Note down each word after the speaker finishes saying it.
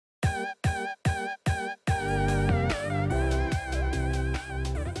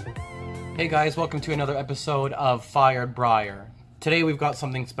Hey guys, welcome to another episode of Fired Briar. Today we've got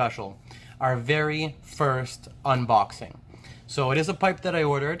something special, our very first unboxing. So it is a pipe that I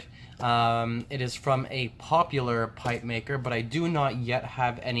ordered. It is from a popular pipe maker, but I do not yet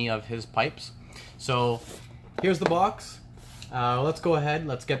have any of his pipes. So here's the box. Let's go ahead,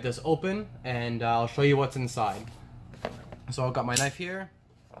 let's get this open, and I'll show you what's inside. So I've got my knife here,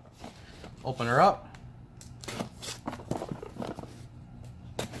 open her up.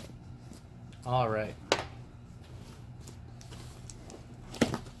 All right.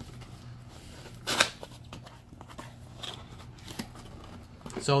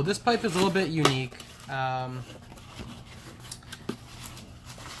 So this pipe is a little bit unique.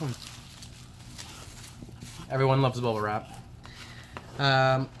 Everyone loves bubble wrap.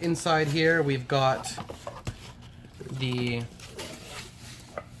 Inside here we've got the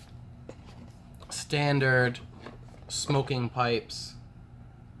standard smoking pipes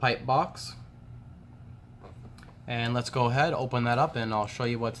pipe box. And let's go ahead, open that up, and I'll show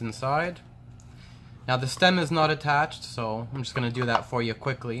you what's inside. Now the stem is not attached, so I'm just going to do that for you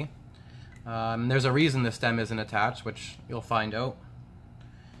quickly. There's a reason the stem isn't attached, which you'll find out.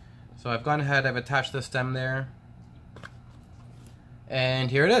 So I've gone ahead, I've attached the stem there. And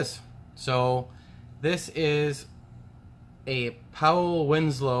here it is. So this is a Powell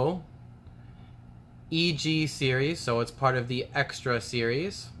Winslow EG series, so it's part of the Extra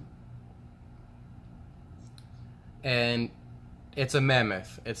series. And it's a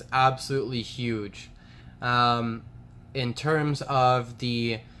mammoth. It's absolutely huge. In terms of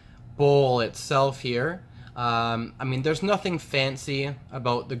the bowl itself here, I mean, there's nothing fancy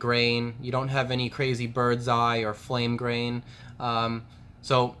about the grain. You don't have any crazy bird's eye or flame grain.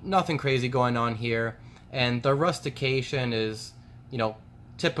 So nothing crazy going on here. And the rustication is, you know,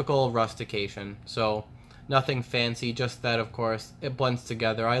 typical rustication. So nothing fancy, just that, of course, it blends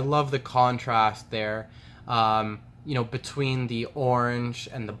together. I love the contrast there. You know, between the orange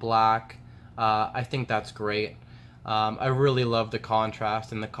and the black. I think that's great. I really love the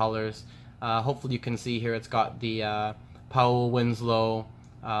contrast and the colors. Hopefully you can see here it's got the Powell Winslow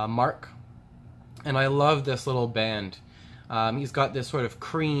mark. And I love this little band. He's got this sort of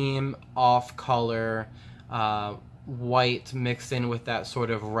cream off color, white mixed in with that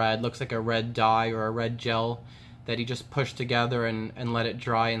sort of red. Looks like a red dye or a red gel that he just pushed together and let it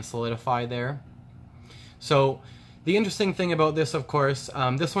dry and solidify there. So the interesting thing about this, of course,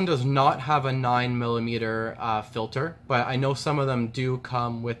 this one does not have a 9mm filter, but I know some of them do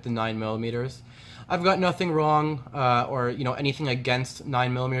come with the 9mm. I've got nothing wrong or anything against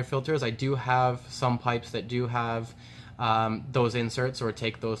 9mm filters. I do have some pipes that do have those inserts or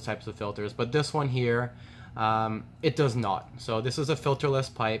take those types of filters, but this one here, it does not. So this is a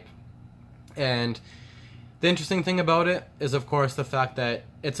filterless pipe, and the interesting thing about it is, of course, the fact that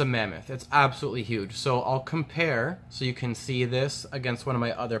it's a mammoth. It's absolutely huge. So I'll compare so you can see this against one of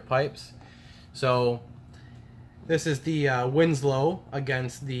my other pipes. So this is the Winslow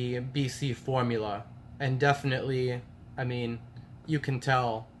against the BC Formula. And definitely, I mean, you can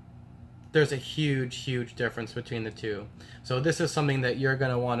tell there's a huge, huge difference between the two. So this is something that you're going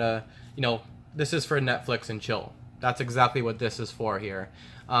to want to, this is for Netflix and chill. That's exactly what this is for here.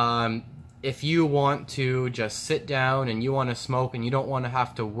 If you want to just sit down and you want to smoke and you don't want to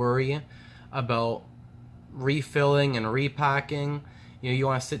have to worry about refilling and repacking, you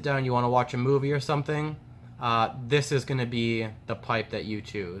want to sit down, you want to watch a movie or something, this is going to be the pipe that you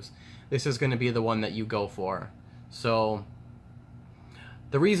choose. This is going to be the one that you go for. So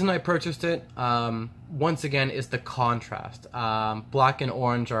the reason I purchased it, once again, is the contrast. Black and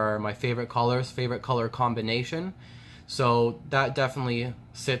orange are my favorite colors, favorite color combination. So that definitely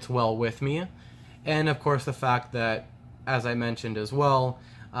sits well with me. And of course the fact that, as I mentioned as well,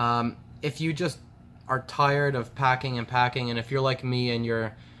 if you just are tired of packing and packing, and if you're like me and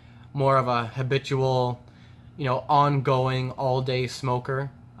you're more of a habitual, ongoing all-day smoker,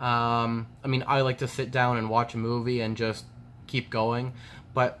 I mean, I like to sit down and watch a movie and just keep going.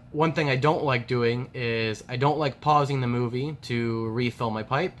 But one thing I don't like doing is I don't like pausing the movie to refill my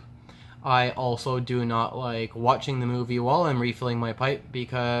pipe. I also do not like watching the movie while I'm refilling my pipe,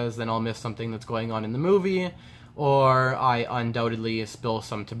 because then I'll miss something that's going on in the movie, or I undoubtedly spill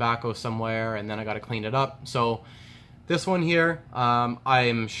some tobacco somewhere and then I gotta clean it up. So this one here,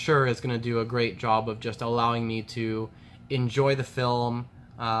 I'm sure is going to do a great job of just allowing me to enjoy the film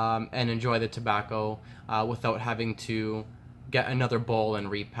and enjoy the tobacco without having to get another bowl and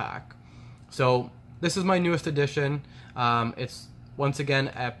repack. So this is my newest addition. It's once again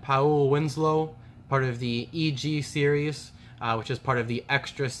a Powell Winslow, part of the EG series. which is part of the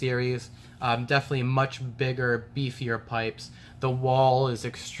Extra series. Definitely much bigger, beefier pipes. The wall is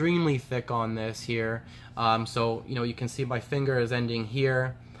extremely thick on this here. So, you know, you can see my finger is ending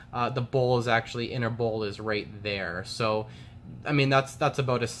here. The bowl is actually, inner bowl is right there. So, I mean, that's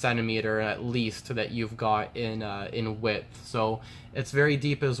about a centimeter at least that you've got in width. So it's very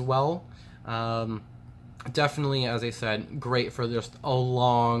deep as well. Definitely, as I said, great for just a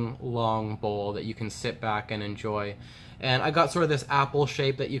long bowl that you can sit back and enjoy. And I got sort of this apple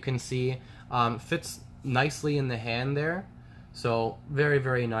shape that you can see. Fits nicely in the hand there. So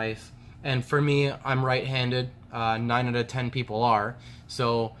very nice. And for me, I'm right-handed. 9 out of 10 people are.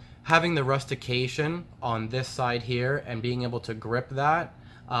 So having the rustication on this side here and being able to grip that,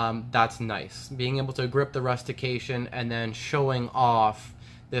 that's nice. Being able to grip the rustication and then showing off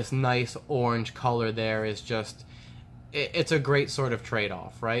this nice orange color there is just, it's a great sort of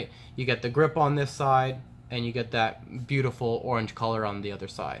trade-off, right? You get the grip on this side and you get that beautiful orange color on the other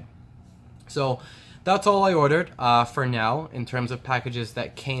side. So that's all I ordered for now in terms of packages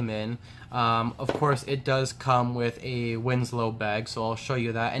that came in. Of course, it does come with a Winslow bag, so I'll show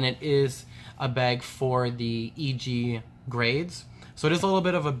you that. And it is a bag for the EG grades. So it is a little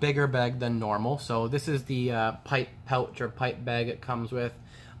bit of a bigger bag than normal. So this is the pipe pouch or pipe bag it comes with.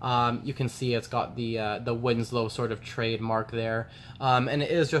 You can see it's got the Winslow sort of trademark there. And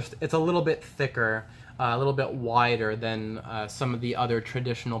it is just, it's a little bit thicker, a little bit wider than some of the other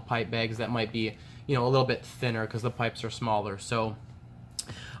traditional pipe bags that might be, you know, a little bit thinner because the pipes are smaller. So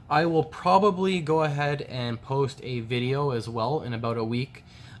I will probably go ahead and post a video as well in about a week,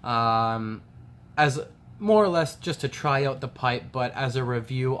 as more or less just to try out the pipe, but as a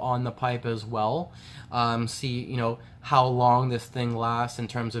review on the pipe as well. See, you know, how long this thing lasts in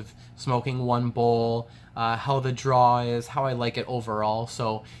terms of smoking one bowl, how the draw is, how I like it overall.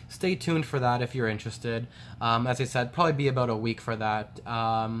 So stay tuned for that if you're interested. As I said, probably be about a week for that.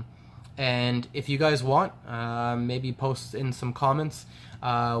 And if you guys want, maybe post in some comments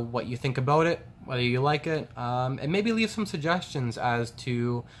what you think about it, whether you like it, and maybe leave some suggestions as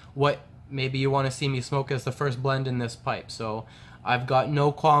to what maybe you want to see me smoke as the first blend in this pipe. So I've got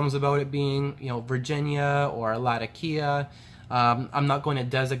no qualms about it being, you know, Virginia or Latakia. I'm not going to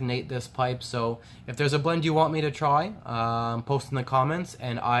designate this pipe, so if there's a blend you want me to try, post in the comments,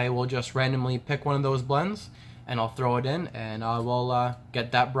 and I will just randomly pick one of those blends, and I'll throw it in, and I will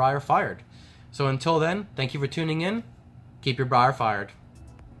get that briar fired. So until then, thank you for tuning in. Keep your briar fired.